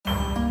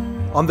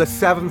On the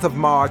 7th of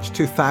March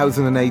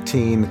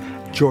 2018,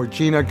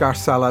 Georgina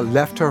Garsala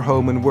left her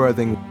home in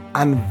Worthing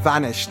and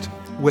vanished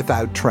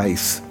without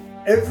trace.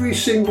 Every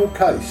single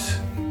case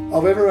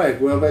I've ever had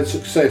where I've had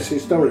success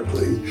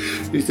historically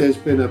is there's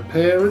been a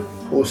parent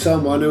or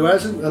someone who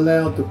hasn't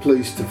allowed the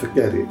police to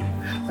forget it,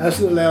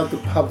 hasn't allowed the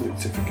public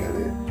to forget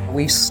it.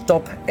 We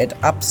stop at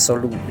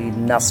absolutely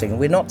nothing.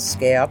 We're not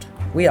scared.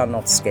 We are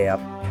not scared.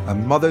 A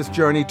mother's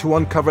journey to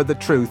uncover the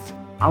truth.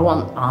 I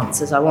want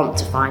answers. I want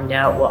to find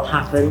out what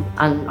happened,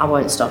 and I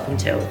won't stop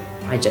until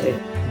I do.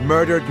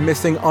 Murdered,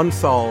 missing,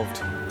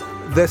 unsolved.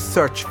 This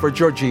search for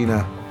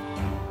Georgina.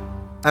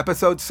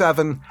 Episode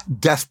 7,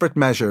 Desperate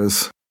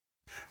Measures.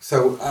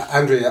 So,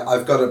 Andrea,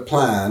 I've got a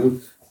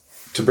plan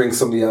to bring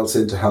somebody else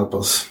in to help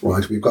us,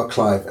 right? We've got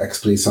Clive,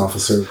 ex-police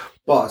officer,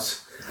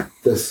 but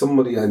there's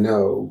somebody I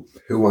know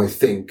who I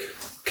think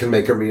can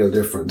make a real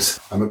difference.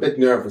 I'm a bit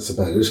nervous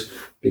about it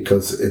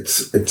because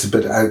it's a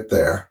bit out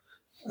there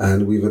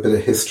and we've a bit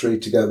of history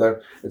together.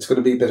 It's going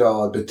to be a bit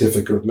odd, a bit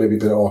difficult, maybe a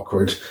bit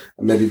awkward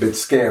and maybe a bit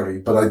scary,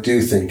 but I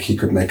do think he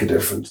could make a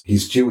difference.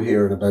 He's due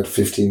here in about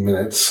 15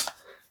 minutes.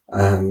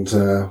 And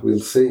we'll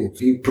see.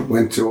 He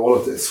went through all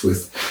of this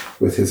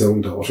with his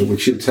own daughter,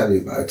 which he'll tell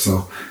you about.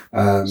 So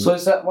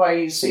is that why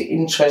he's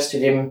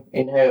interested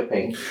in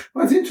helping?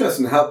 Well, it's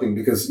interested in helping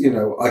because,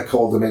 I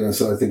called him in and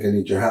said, I think I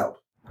need your help.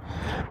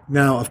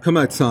 Now, I've come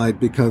outside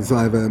because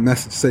I have a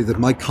message to say that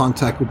my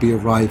contact will be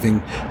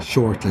arriving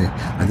shortly.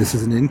 And this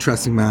is an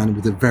interesting man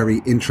with a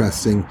very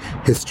interesting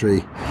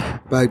history.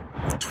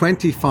 About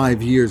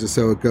 25 years or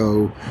so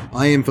ago,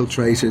 I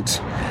infiltrated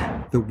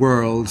the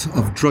world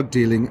of drug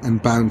dealing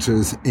and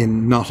bouncers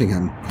in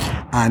Nottingham,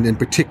 and in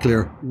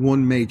particular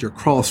one major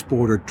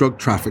cross-border drug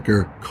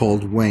trafficker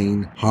called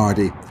Wayne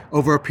Hardy.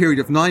 Over a period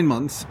of 9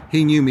 months,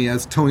 he knew me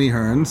as Tony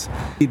Hearns.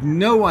 He'd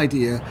no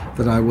idea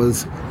that I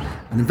was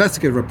an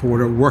investigative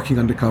reporter working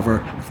undercover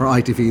for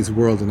ITV's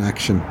World in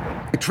Action.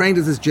 I trained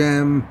as his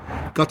gem,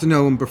 got to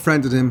know him,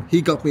 befriended him.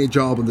 He got me a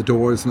job on the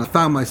doors and I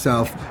found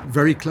myself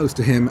very close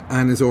to him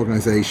and his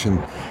organisation.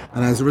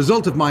 And as a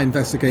result of my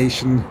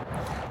investigation,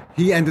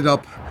 he ended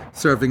up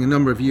serving a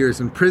number of years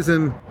in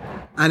prison,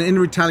 and in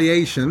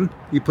retaliation,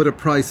 he put a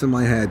price on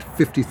my head,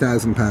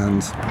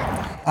 £50,000.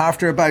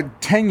 After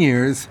about 10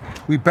 years,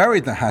 we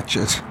buried the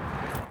hatchet,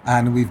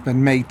 and we've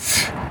been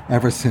mates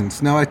ever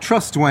since. Now, I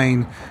trust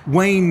Wayne.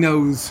 Wayne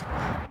knows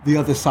the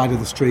other side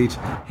of the street.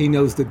 He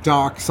knows the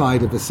dark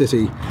side of the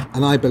city,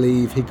 and I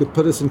believe he could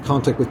put us in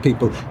contact with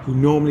people who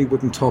normally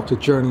wouldn't talk to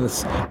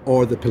journalists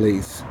or the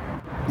police.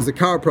 There's a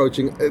car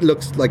approaching. It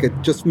looks like it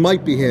just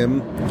might be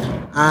him,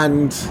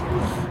 and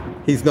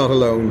he's not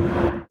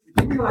alone.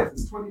 You've been like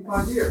this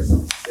 25 years.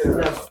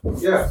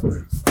 Yeah.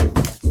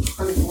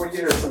 24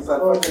 years since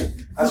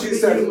that. As you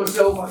said,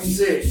 myself, I can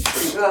see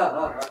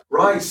it.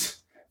 Right.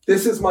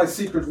 This is my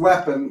secret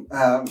weapon,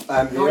 and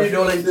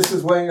this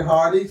is Wayne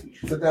Hardy.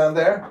 Sit down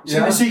there. See,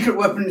 the secret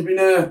weapon's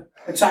been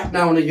attacked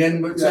now and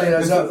again, but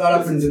that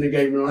happens in the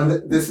game, right?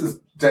 And this is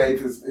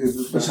Dave. This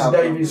is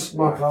Dave is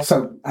my class.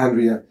 So,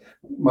 Andrea,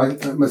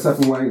 myself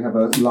and Wayne have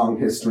a long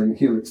history, and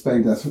he'll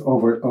explain that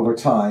over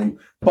time.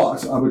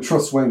 But I would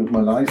trust Wayne with my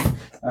life.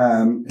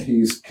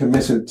 He's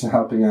committed to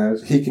helping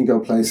out. He can go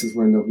places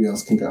where nobody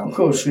else can go. Of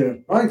course, yeah.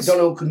 Right.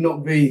 Donald could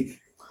not be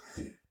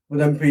with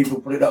them people,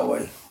 put it that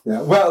way.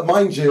 Yeah. Well,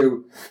 mind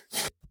you,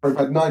 for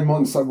about 9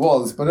 months I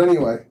was, but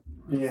anyway.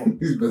 Yeah.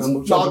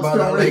 We'll talk about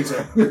that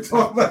later. We'll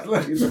talk about that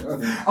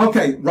later.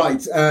 Okay,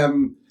 right.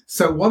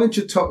 So why don't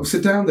you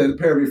sit down there, the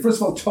pair of you.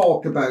 First of all,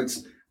 talk about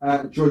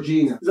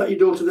Georgina. Is that your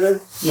daughter there?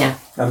 Yeah.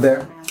 And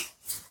there.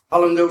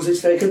 How long ago was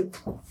this taken?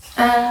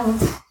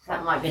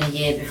 That might have been a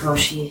year before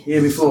she...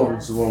 Year before?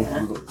 That's the one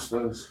we got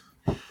upstairs.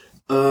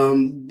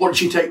 What did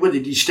she take with her?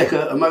 Did she take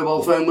a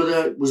mobile phone with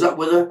her? Was that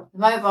with her? The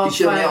mobile phone... Did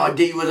she have any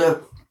ID with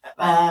her?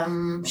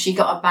 She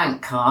got a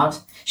bank card.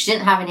 She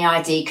didn't have any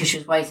ID because she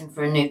was waiting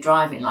for a new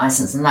driving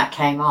licence, and that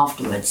came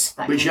afterwards.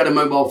 But she had a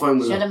mobile phone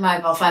with her? She had a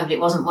mobile phone, but it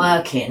wasn't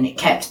working.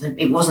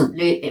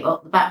 The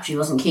battery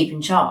wasn't keeping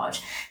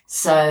charge.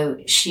 So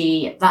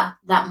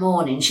that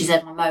morning she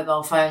said, my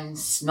mobile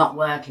phone's not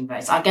working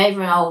very. So I gave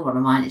her an old one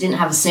of mine. It didn't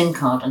have a SIM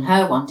card, and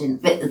her one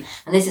didn't fit.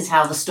 And this is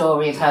how the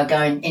story of her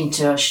going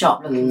into a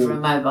shop looking for a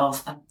mobile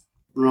phone.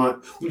 Right.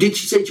 Did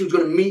she say she was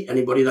going to meet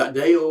anybody that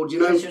day, or do you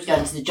know? She was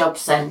going to the job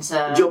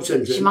centre. The job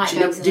centre?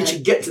 Did she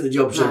get to the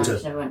job centre? No,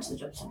 she never went to the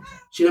job centre.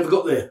 She never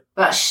got there?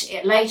 But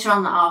later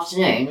on that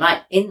afternoon,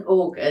 like in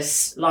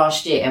August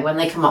last year, when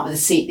they come up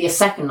with the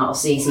second lot of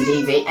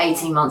CCTV,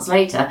 18 months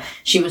later,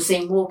 she was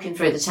seen walking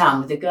through the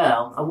town with a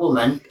girl, a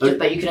woman,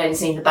 but you could only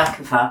see the back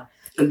of her.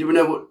 And do we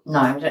know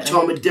what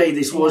time of day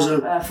this was?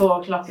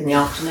 4 o'clock in the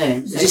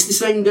afternoon. Is this the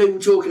same day we're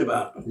talking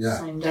about? Yeah.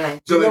 Same day.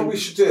 So what we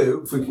should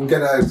do, if we can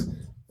get out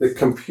the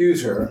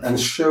computer and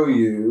show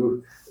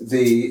you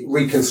the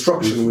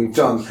reconstruction we've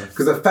done,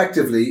 because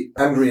effectively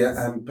Andrea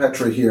and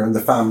Petra here and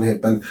the family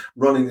have been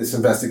running this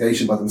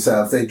investigation by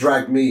themselves. They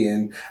dragged me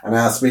in and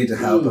asked me to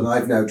help, and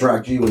I've now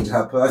dragged you in to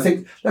help. But I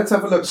think let's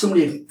have a look.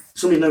 Somebody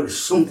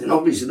noticed something,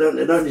 obviously, don't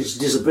they? Don't just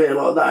disappear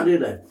like that, do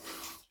they?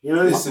 You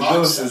know, It's the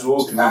girls who's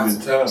walking them in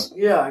town.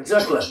 Yeah,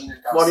 exactly.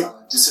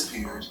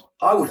 Disappeared.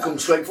 I would come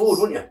straight forward,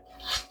 wouldn't you?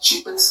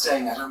 She'd been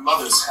staying at her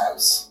mother's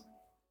house.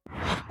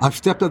 I've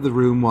stepped out of the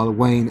room while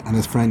Wayne and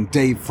his friend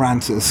Dave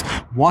Francis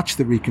watched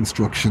the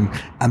reconstruction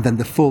and then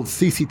the full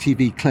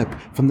CCTV clip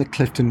from the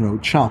Clifton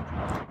Road shop.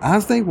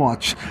 As they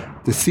watch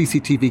the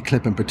CCTV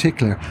clip in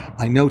particular,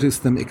 I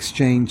noticed them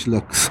exchange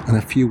looks and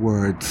a few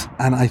words,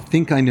 and I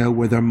think I know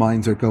where their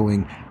minds are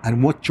going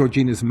and what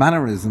Georgina's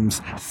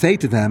mannerisms say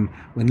to them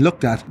when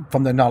looked at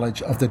from their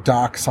knowledge of the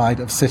dark side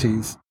of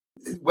cities.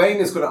 Wayne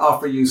is going to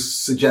offer you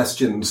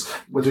suggestions,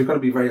 which are going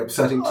to be very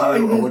upsetting to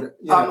you. Or would,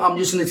 I'm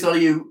just going to tell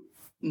you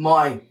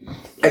my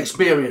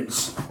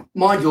experience.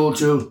 My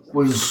daughter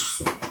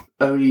was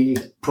only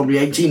probably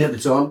 18 at the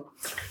time,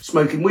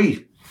 smoking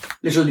weed.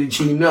 Little did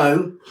she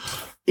know,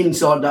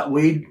 inside that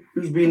weed,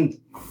 there's been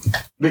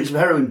bits of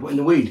heroin put in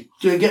the weed.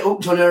 Do you get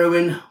hooked on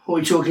heroin? What are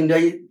we talking,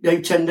 Dave?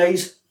 10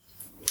 days?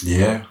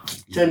 Yeah.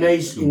 10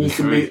 days, and you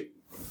can be...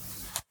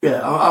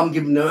 Yeah, I'm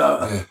giving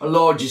a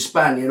larger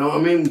span, you know what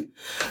I mean?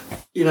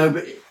 You know,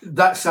 but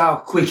that's how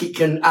quick it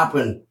can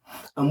happen.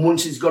 And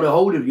once it's got a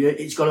hold of you,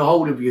 it's got a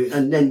hold of you.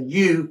 And then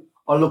you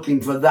are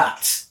looking for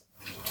that.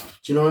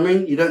 Do you know what I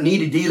mean? You don't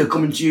need a dealer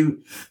coming to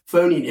you,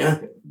 phoning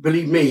you.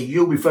 Believe me,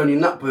 you'll be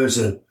phoning that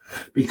person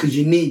because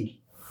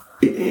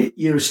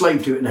you're a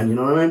slave to it then, you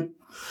know what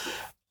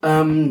I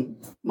mean?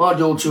 My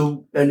daughter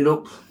ended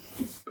up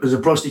as a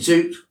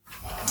prostitute.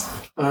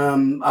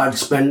 I'd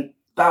spent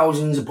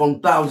thousands upon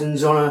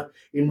thousands on her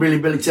in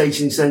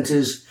rehabilitation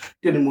centres,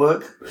 didn't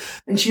work.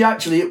 And she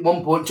actually at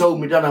one point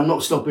told me, Dad, I'm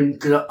not stopping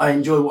because I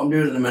enjoy what I'm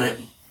doing at the minute.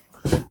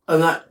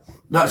 And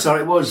that's how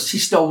it was. She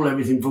stole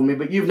everything from me,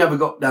 but you've never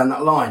got down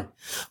that line.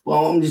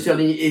 Well, I'm just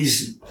telling you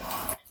is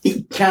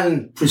it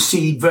can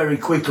proceed very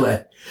quickly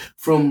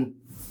from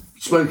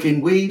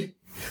smoking weed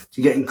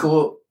to getting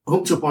caught,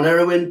 hooked up on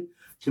heroin,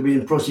 to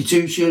being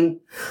prostitution,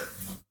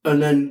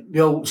 and then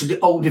it's a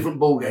whole different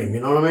ball game,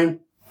 you know what I mean?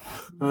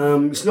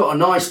 It's not a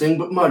nice thing,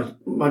 but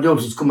my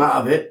daughter's come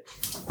out of it.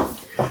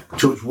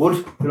 Touch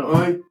wood, you know what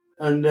I mean?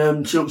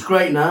 And she looks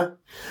great now,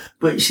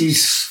 but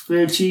she's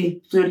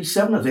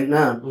 37, I think,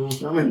 now.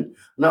 I mean,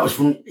 and that was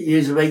from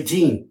years of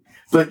 18.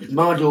 But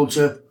my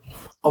daughter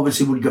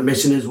obviously would go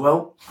missing as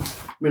well. I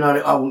mean,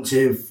 I wouldn't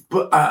say,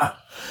 but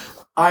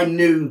I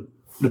knew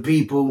the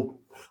people,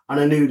 and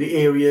I knew the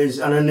areas,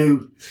 and I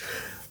knew,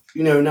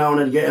 you know, now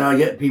and again I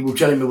get people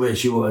telling me where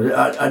she was.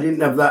 I didn't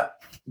have that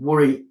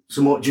worry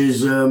so much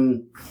as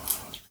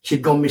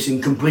she'd gone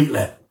missing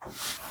completely,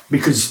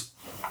 because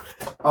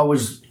I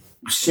was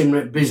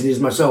similar at business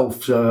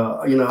myself,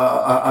 so you know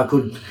I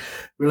could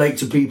relate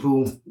to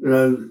people. You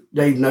know,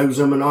 Dave knows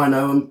them and I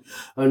know them,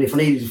 and if I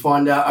needed to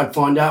find out, I'd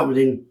find out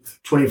within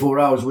 24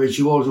 hours where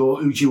she was or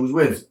who she was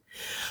with.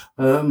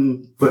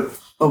 But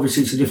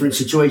obviously it's a different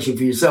situation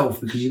for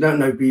yourself because you don't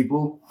know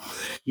people,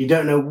 you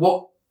don't know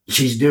what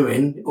she's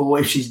doing or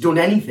if she's done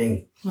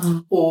anything.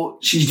 Or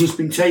she's just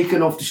been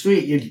taken off the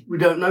street. We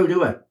don't know, do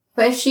we?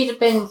 But if she'd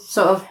have been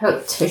sort of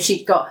hooked, if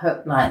she'd got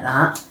hooked like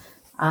that,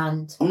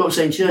 and... I'm not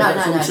saying she No,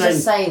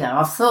 just say though,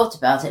 I've thought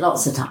about it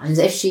lots of times.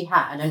 If she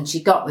had and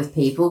she got with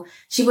people,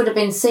 she would have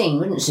been seen,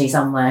 wouldn't she,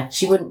 somewhere?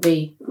 She wouldn't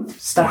be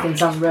stuck in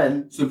some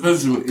room. It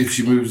depends if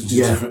she moves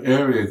into a different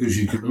area, because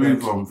you could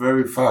move on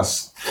very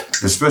fast,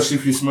 especially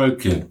if you're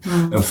smoking,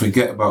 and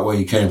forget about where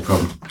you came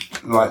from,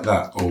 like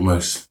that,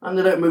 almost. And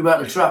they don't move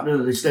out the trap, do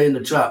they? They stay in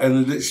the trap. And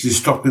they literally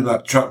stop in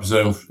that trap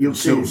zone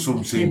until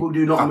something people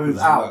do not move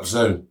out. In that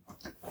zone.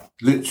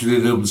 Literally,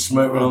 they'll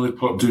smoke around the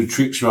clock, do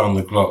tricks around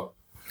the clock.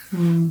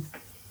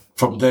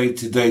 From day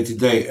to day to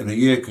day, and a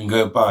year can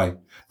go by.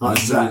 And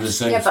still in the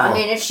same but spot. I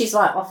mean, if she's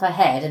like off her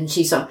head and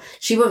she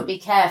wouldn't be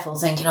careful,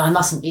 thinking, "Oh, I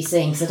mustn't be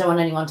seen because I don't want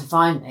anyone to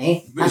find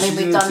me." But I mean,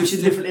 we've done it's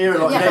a different era,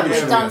 like but we've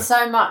area. done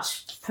so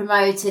much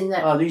promoting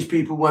that These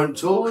people won't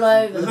talk. all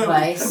over the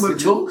place. They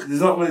won't talk.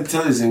 There's not many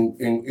tellies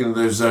in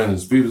those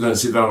zones. People don't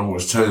sit down and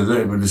watch telly. They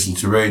don't even listen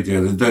to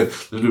radio. They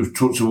do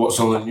talk to what's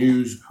on the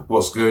news,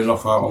 what's going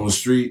off out on the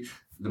street.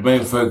 The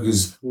main focus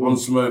is one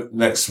smoke,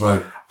 next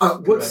smoke. I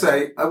would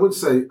say,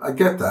 I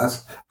get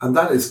that, and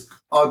that is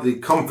oddly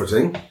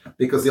comforting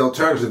because the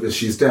alternative is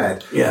she's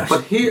dead. Yes.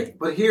 But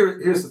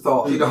here's the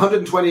thought: you'd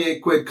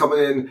 128 quid coming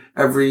in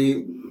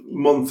every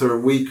month or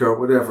week or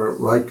whatever,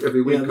 right?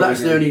 Every week. Yeah,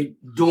 that's the only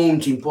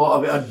daunting part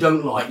of it I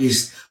don't like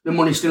is the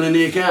money still in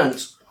the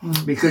accounts.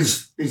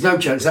 Because there's no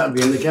chance that would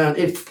be in the account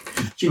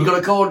if she'd got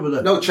a card with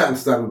her. No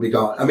chance that would be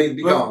gone. I mean,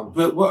 gone.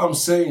 But what I'm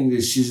saying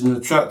is she's an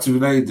attractive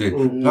lady. That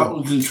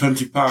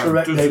 £120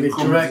 Correct, David,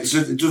 correct.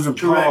 It doesn't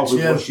par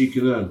with what she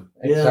can earn.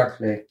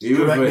 Exactly.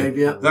 Correct, Dave,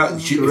 yeah.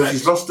 If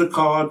she's lost the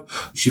card,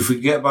 she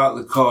forget about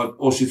the card,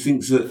 or she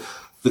thinks that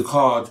the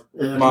card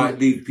might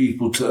lead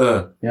people to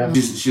her. Yeah.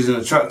 She's an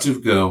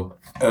attractive girl,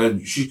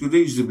 and she could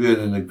easily be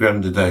earning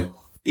 £1,000 a day.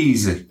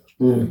 Easy.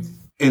 In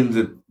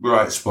the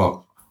right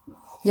spot.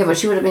 Yeah, but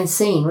she would have been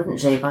seen, wouldn't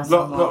she? By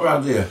Not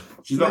around here.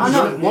 She's not. She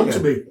doesn't want to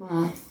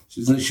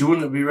be. She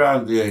wouldn't be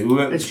round here.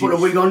 Let's put a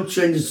wig on,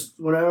 change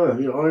whatever,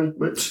 you know.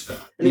 But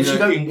and if she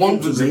don't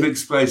want to England's be, a big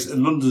space,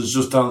 and London's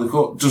just down the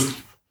court,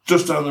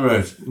 just down the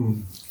road.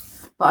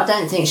 But I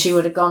don't think she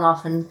would have gone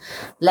off and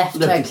left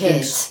her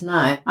kids.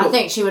 No. I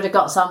think she would have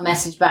got some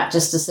message back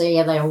just to see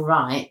are they all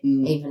right,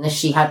 even if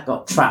she had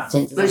got trapped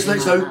into Let's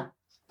hope.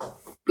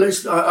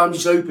 I'm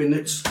just hoping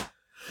that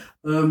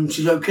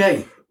she's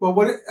okay. Well,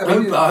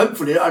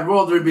 hopefully, I'd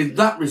rather have been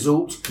that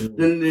result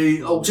than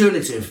the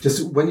alternative.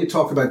 Just when you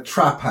talk about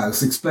trap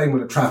house, explain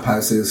what a trap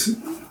house is.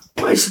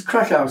 Well, it's a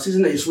crack house,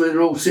 isn't it? It's where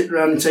they're all sitting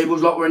around the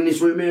tables like we're in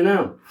this room here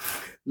now.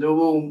 They're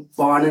all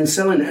buying and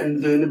selling it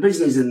and doing the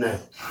business in there.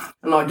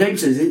 And like Dave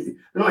says, they're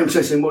not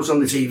interested in what's on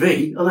the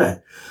TV, are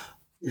they?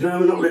 You know,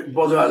 they're not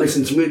bothered about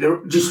listening to me.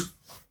 They're just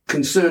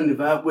concerned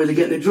about where they're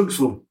getting their drugs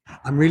from.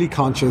 I'm really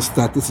conscious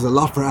that this is a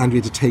lot for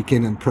Andrea to take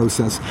in and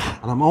process.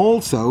 And I'm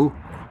also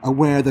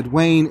aware that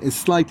Wayne is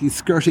slightly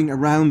skirting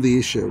around the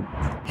issue.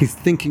 He's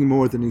thinking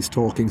more than he's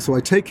talking. So I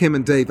take him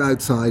and Dave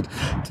outside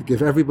to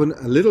give everyone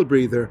a little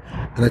breather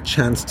and a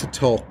chance to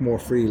talk more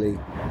freely.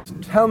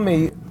 Tell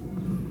me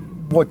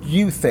what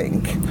you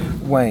think,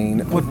 Wayne.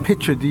 What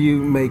picture do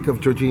you make of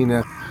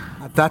Georgina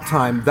at that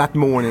time, that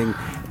morning,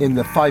 in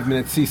the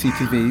 5-minute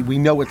CCTV? We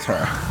know it's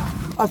her.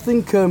 I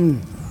think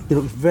it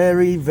looks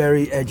very,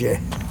 very edgy,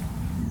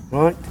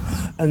 right?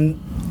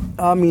 And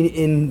I mean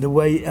in the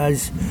way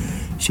as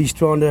she's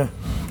trying to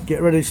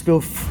get rid of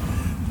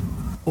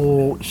stuff,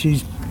 or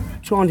she's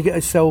trying to get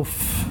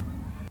herself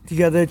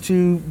together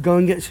to go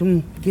and get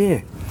some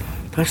gear.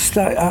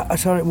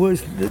 That's how it works.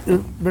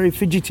 Very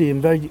fidgety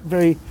and very,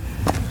 very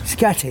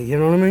scatty, you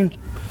know what I mean?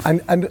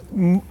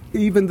 And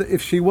even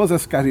if she was a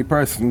scatty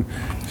person,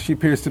 she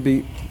appears to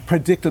be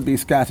predictably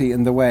scatty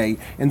in the way.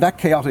 In that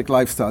chaotic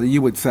lifestyle,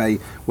 you would say,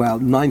 well,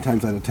 9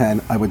 times out of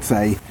 10, I would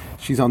say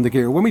she's on the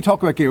gear. When we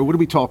talk about gear, what are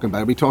we talking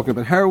about? Are we talking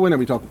about heroin? Are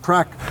we talking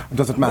crack? Or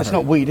does it matter? It's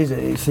not weed, is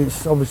it?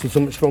 It's obviously so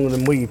much stronger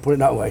than weed, put it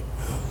that way.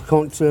 I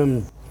can't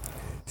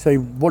say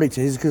what it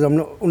is because I'm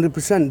not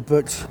 100%,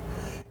 but,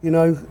 you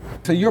know.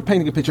 So you're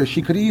painting a picture.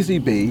 She could easily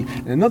be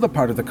in another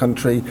part of the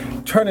country,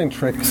 turning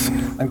tricks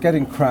and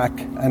getting crack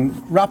and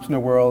wrapped in a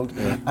world,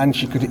 and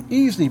she could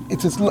easily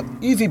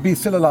be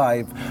still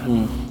alive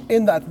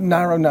in that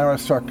narrow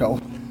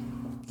circle.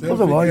 Don't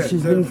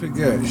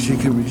forget, she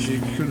could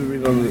have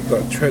been on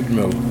that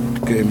treadmill,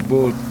 getting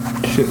bored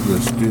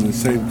shitless, doing the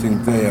same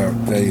thing day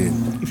out, day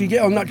in. If you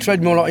get on that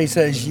treadmill, like he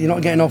says, you're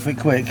not getting off it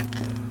quick.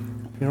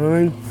 You know what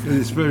I mean?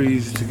 It's very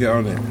easy to get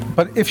on it.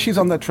 But if she's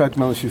on that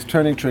treadmill, she's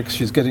turning tricks,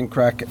 she's getting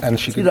crack, and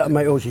she could... that,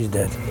 mate, or she's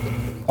dead.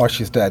 Or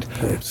she's dead.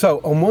 Yeah. So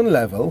on one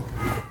level,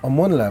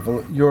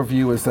 your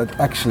view is that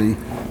actually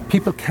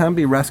people can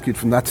be rescued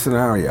from that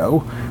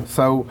scenario.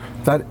 So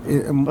that...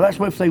 well, that's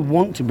what if they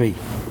want to be.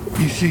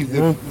 You see,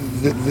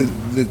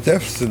 the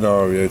death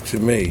scenario to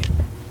me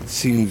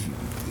seems...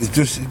 It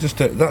just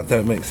that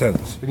don't make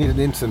sense. We need an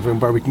incident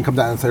room where we can come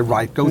down and say,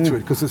 right, go through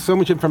it, because there's so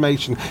much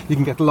information, you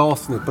can get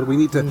lost in it, but we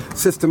need to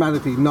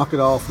systematically knock it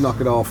off,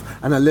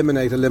 and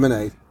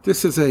eliminate.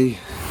 This is a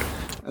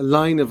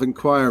line of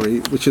inquiry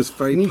which is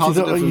very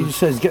positive. Like you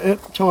says, get a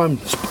time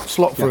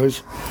slot for us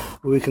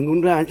where we can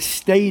go down,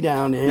 stay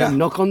down here,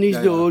 knock on these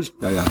doors,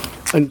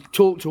 and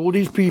talk to all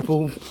these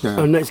people,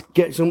 and let's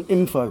get some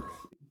info.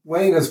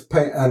 Wayne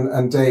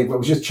and Dave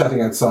were just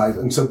chatting outside,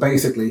 and so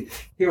basically,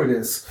 here it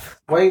is.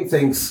 Wayne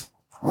thinks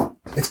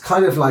it's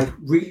kind of like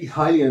really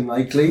highly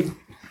unlikely,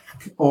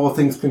 all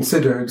things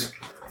considered,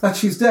 that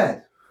she's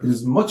dead. It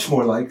is much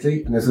more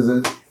likely, and this is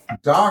a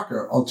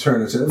darker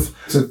alternative,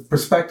 it's a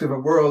perspective, a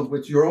world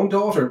which your own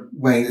daughter,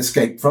 Wayne,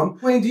 escaped from.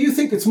 Wayne, do you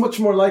think it's much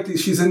more likely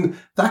she's in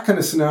that kind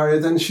of scenario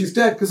than she's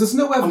dead? Because there's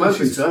no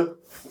evidence.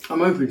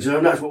 I'm hoping so,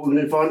 and that's what we're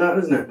going to find out,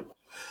 isn't it?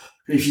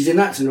 If she's in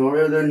that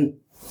scenario, then...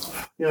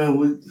 You know,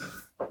 we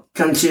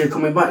can see her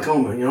coming back,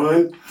 can't we? You know what I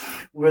mean?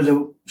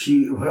 Whether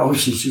she's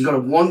got to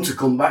want to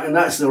come back, and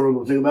that's the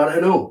horrible thing about it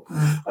at all.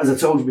 As I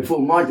told you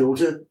before, my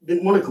daughter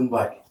didn't want to come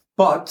back.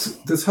 But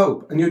there's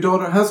hope, and your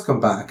daughter has come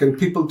back, and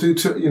people do, It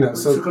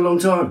took a long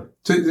time.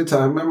 Took the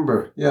time,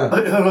 remember, yeah.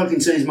 All I can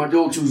say is my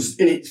daughter was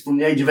in it from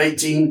the age of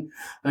 18,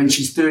 and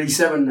she's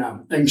 37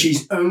 now, and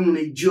she's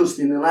only just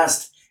in the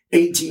last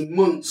 18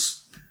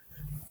 months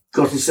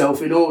got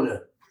herself in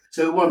order.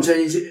 So what I'm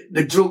saying is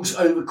the drugs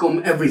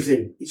overcome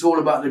everything. It's all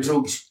about the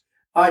drugs.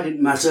 I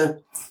didn't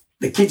matter.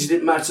 The kids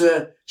didn't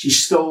matter. She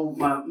stole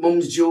my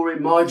mum's jewellery,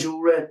 my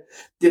jewellery.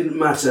 Didn't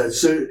matter.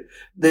 So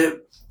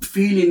the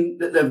feeling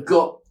that they've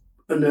got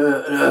and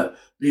the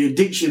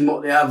addiction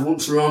what they have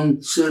once they're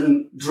on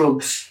certain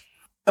drugs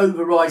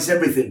overrides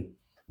everything.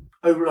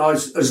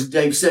 Overrides, as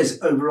Dave says,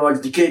 overrides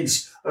the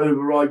kids,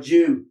 overrides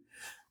you.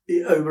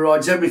 It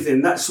overrides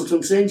everything. That's what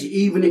I'm saying to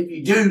you. Even if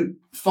you do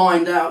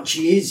find out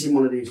she is in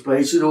one of these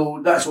places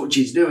or that's what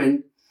she's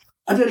doing,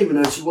 I don't even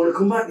know if she want to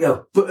come back,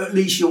 but at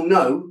least you'll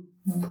know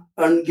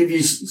and give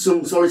you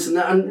some solace in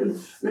that. And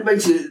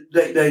eventually,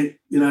 they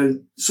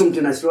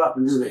something has to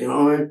happen, doesn't it? You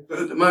know what I mean? But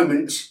at the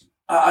moment,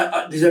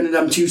 there's only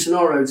them two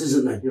scenarios,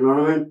 isn't there? You know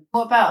what I mean?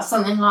 What about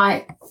something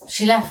like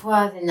she left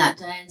Worthing that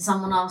day and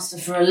someone asked her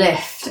for a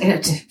lift,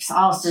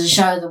 asked her to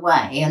show the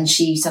way, and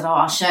she said, "Oh,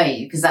 I'll show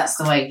you," because that's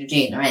the way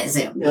Georgina is.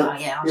 I'll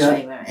show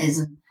you where it is.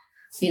 And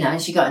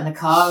and she got in the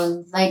car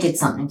and they did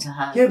something to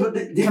her. Yeah, but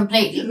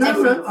completely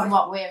different from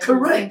what we're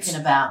thinking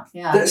about.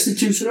 Yeah, that's the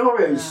two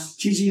scenarios. Yeah.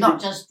 She's either,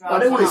 not just. I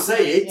don't want to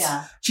say it.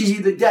 Yeah. She's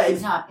either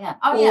dead. No, yeah.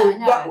 Or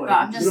that way. But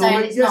I'm just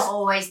saying it's not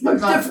always the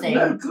drug thing.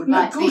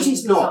 No, of course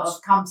it's not. Sort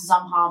of come to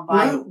some harm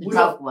by the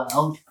drug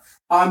world.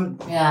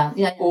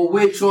 Or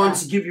we're trying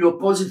to give you a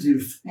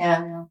positive.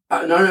 Yeah.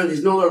 And I know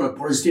there's not a lot of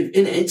positive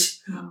in it,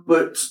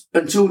 but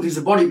until there's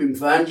a body being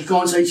found, you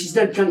can't say she's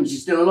dead, can you?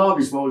 She's still alive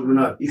as far as we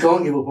know. You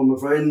can't give up, I'm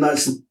afraid, and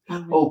that's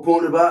the whole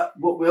point about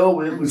what we are.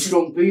 We're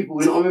strong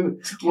people, you know what I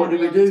mean? What do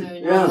we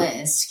do? All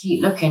this,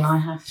 keep looking, I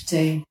have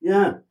to.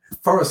 Yeah.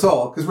 For us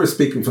all, because we're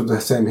speaking from the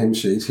same hymn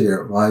sheet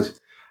here, right?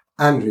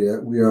 Andrea,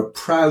 we are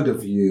proud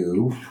of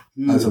you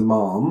as a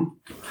mom.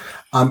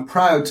 I'm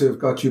proud to have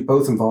got you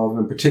both involved,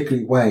 and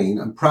particularly Wayne.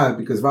 I'm proud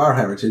because of our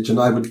heritage, and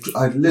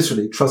I'd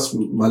literally trust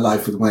my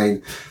life with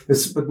Wayne.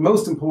 But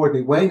most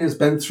importantly, Wayne has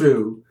been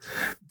through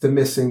the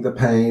missing, the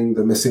pain,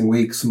 the missing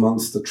weeks,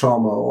 months, the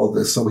trauma, all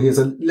this. So he has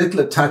a little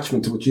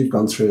attachment to what you've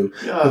gone through.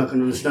 Yeah, I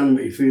can understand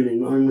what you're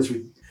feeling. I must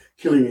be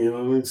killing you.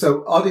 I mean.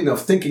 So oddly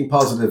enough, thinking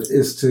positive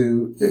is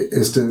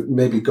to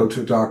maybe go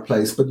to a dark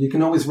place, but you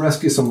can always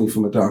rescue somebody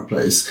from a dark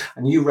place,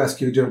 and you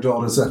rescued your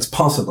daughter, so that's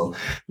possible.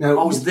 Now,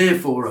 I was there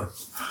for her.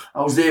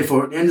 At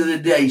the end of the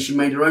day, she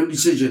made her own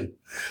decision,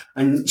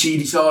 and she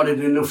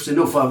decided enough's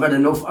enough. I've had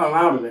enough. I'm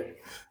out of it,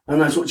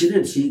 and that's what she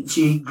did.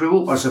 She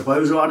grew up, I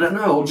suppose. I don't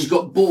know. I just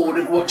got bored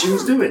of what she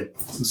was doing.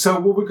 So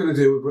what we're going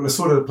to do, we're going to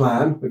sort out a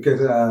plan. We'll get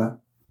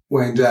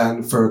Wayne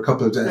down for a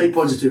couple of days. Stay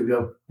positive,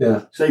 yo.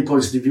 Yeah. Stay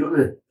positive. You've got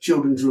the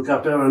children to look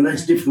after, and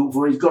that's difficult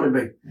for you. It's got to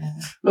be. Yeah.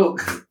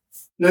 Look,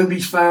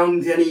 nobody's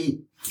found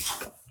any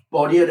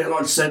body. I don't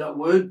like to say that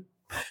word,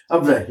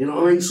 have they? You know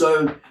what I mean?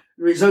 So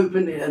there is hope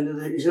in the end of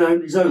it. There's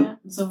hope. Yeah,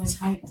 there's always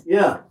hope.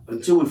 Yeah.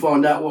 Until we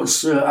find out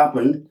what's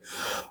happened,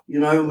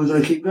 we're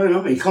going to keep going,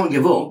 aren't we? You can't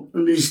give up.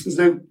 And there's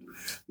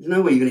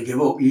no way you're going to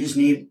give up. You just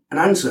need an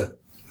answer.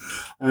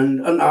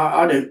 And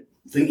I don't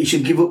think you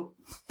should give up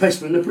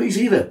pestering the police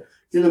either.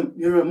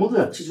 You're a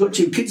mother. She's got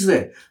 2 kids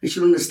there. You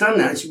should understand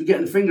that. She should be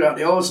getting the finger out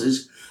the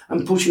arses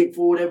and pushing it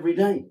forward every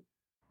day.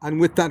 And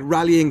with that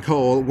rallying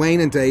call, Wayne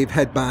and Dave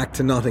head back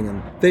to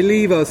Nottingham. They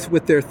leave us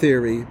with their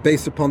theory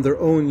based upon their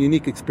own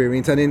unique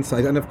experience and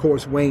insight, and of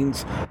course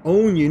Wayne's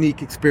own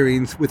unique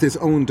experience with his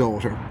own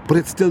daughter. But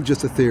it's still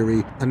just a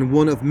theory, and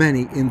one of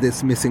many in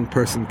this missing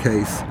person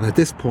case. And at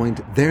this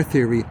point, their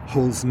theory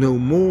holds no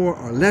more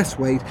or less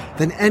weight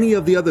than any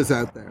of the others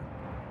out there.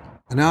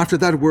 And after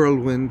that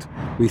whirlwind,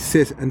 we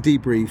sit and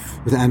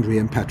debrief with Andrea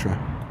and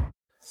Petra.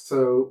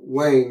 So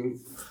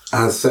Wayne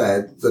has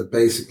said that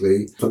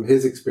basically, from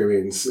his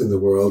experience in the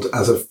world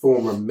as a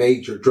former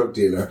major drug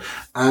dealer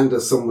and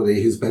as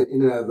somebody who's been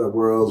in and out of the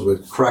world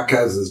with crack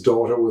houses, his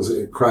daughter was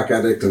a crack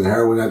addict and a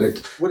heroin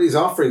addict, what he's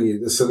offering you,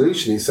 the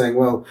solution, he's saying,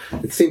 well,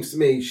 it seems to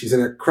me she's in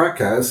a crack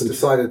house and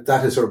decided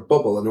that is her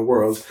bubble in the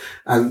world,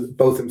 and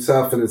both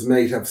himself and his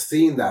mate have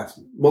seen that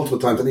multiple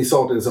times, and he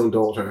saw it in his own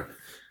daughter.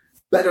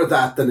 Better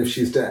that than if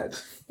she's dead.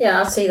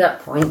 Yeah, I see that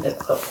point.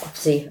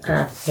 Obviously,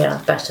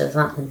 better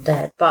that than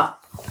dead. But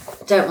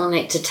I don't want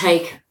it to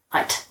take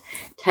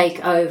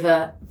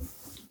over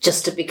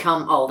just to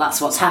become, that's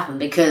what's happened,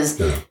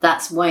 because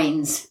that's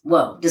Wayne's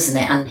world,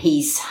 isn't it? And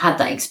he's had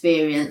that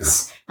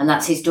experience, and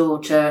that's his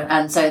daughter.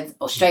 And so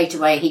straight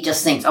away he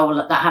just thinks,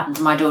 look, that happened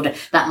to my daughter.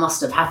 That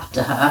must have happened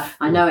to her.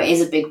 I know it is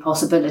a big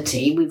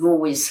possibility.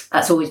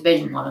 That's always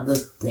been one of the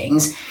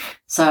things.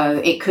 So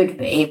it could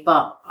be,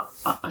 but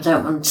I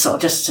don't want sort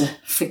of just to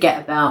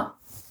forget about.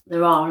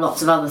 There are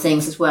lots of other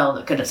things as well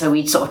that could. So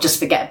we sort of just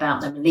forget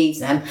about them and leave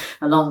them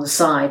along the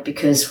side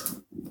because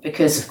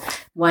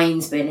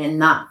Wayne's been in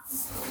that.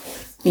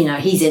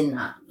 He's in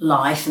that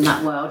life and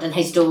that world, and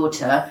his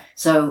daughter.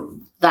 So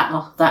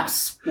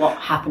that's what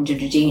happened to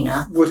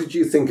Georgina. What did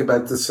you think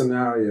about the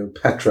scenario,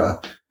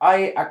 Petra?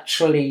 I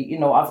actually,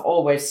 I've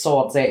always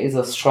thought there is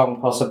a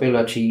strong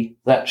possibility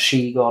that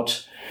she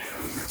got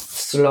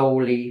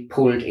slowly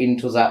pulled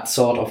into that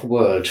sort of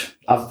world.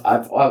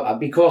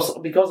 Because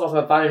of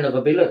her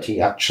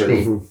vulnerability,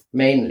 actually,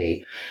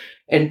 mainly.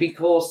 And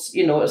because,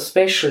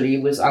 especially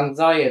with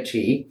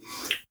anxiety,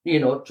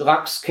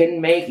 drugs can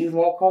make you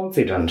more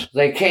confident.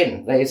 They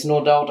can. There is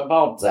no doubt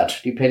about that,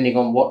 depending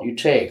on what you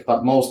take.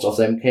 But most of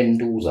them can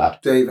do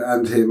that. Dave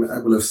and him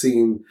will have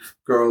seen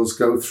girls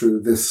go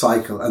through this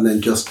cycle and then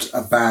just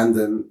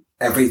abandon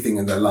everything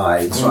in their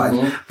lives,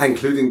 right?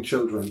 Including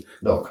children.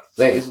 Look,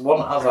 there is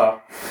one other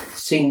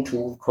thing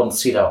to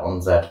consider on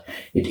that.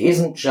 It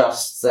isn't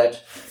just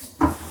that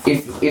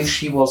if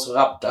she was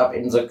wrapped up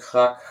in the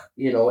crack,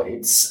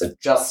 it's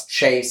just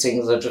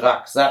chasing the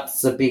drugs.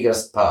 That's the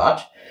biggest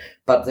part.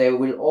 But there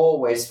will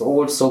always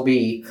also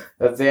be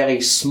a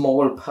very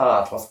small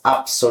part of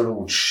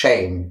absolute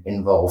shame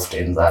involved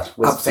in that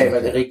with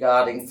family,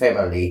 regarding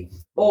family.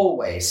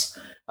 Always.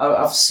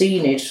 I've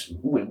seen it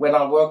when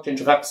I worked in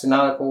drugs and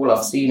alcohol.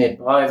 I've seen it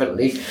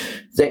privately.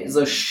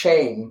 The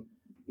shame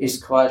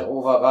is quite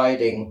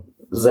overriding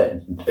to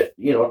the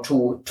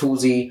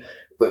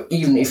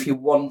even if you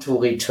want to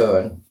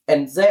return,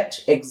 and that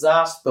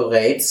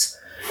exasperates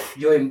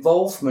your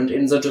involvement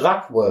in the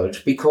drug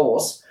world,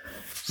 because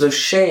the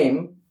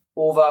shame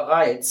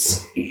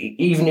overrides,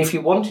 even if you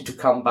wanted to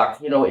come back,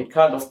 it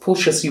kind of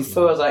pushes you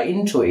further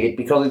into it,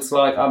 because it's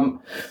like, I'm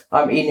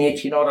in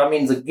it, you know what I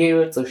mean? The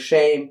guilt, the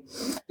shame.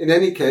 In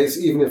any case,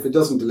 even if it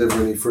doesn't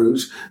deliver any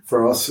fruit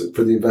for us,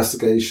 for the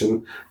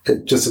investigation,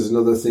 it just is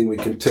another thing we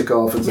can tick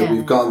off and say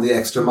we've gone the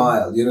extra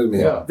mile, you know what I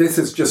mean? Yeah. This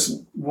is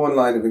just one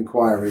line of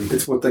inquiry.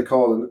 It's what they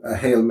call a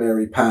Hail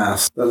Mary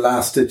pass, the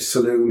last ditch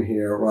saloon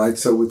here, right?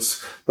 So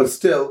but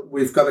still,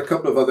 we've got a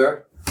couple of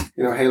other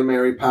Hail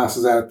Mary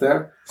passes out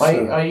there.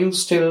 Are you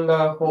still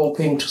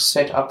hoping to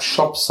set up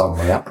shop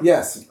somewhere?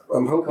 Yes,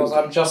 I'm hoping. Because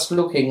I'm just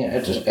looking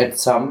at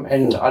some,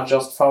 and I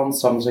just found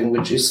something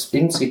which is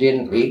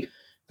incidentally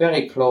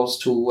very close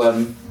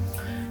to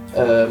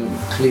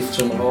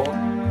Clifton Road.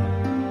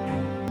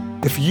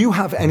 If you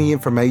have any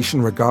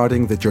information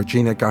regarding the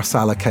Georgina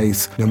Garsala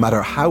case, no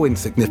matter how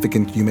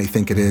insignificant you may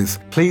think it is,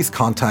 please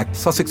contact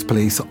Sussex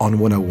Police on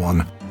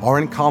 101 or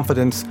in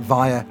confidence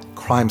via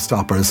Crime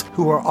Stoppers,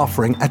 who are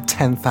offering a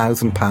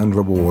 £10,000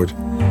 reward.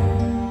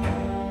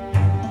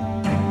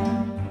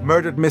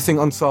 Murdered, Missing,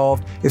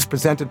 Unsolved is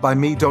presented by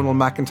me, Donal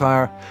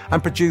McIntyre,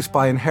 and produced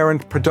by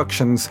Inherent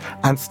Productions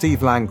and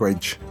Steve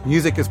Langridge.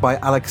 Music is by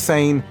Alex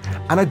Sane,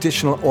 and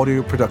additional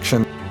audio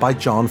production by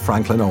John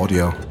Franklin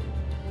Audio.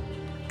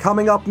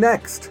 Coming up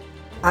next,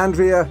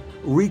 Andrea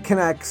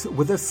reconnects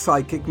with a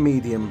psychic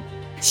medium.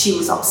 She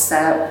was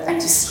upset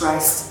and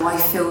distressed. I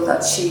feel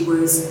that she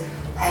was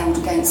held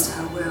against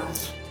her will.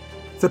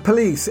 The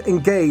police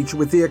engage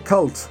with the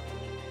occult.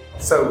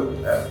 So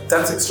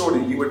that's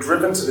extraordinary. You were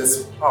driven to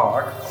this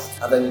park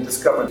and then you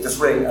discovered this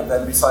ring and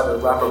then beside a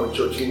wrapper with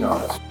Georgina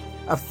on it.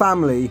 A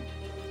family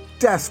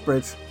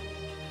desperate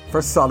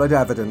for solid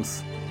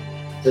evidence.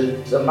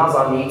 The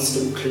mother needs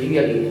to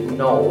clearly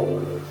know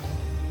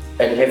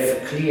and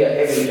have clear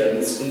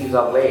evidence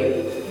either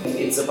way.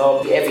 It's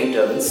about the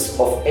evidence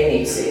of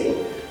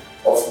anything,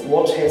 of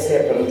what has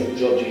happened to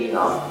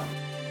Georgina.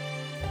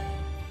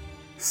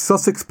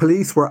 Sussex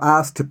Police were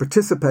asked to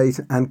participate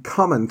and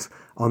comment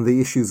on the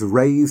issues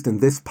raised in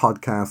this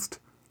podcast,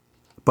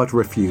 but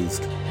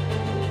refused.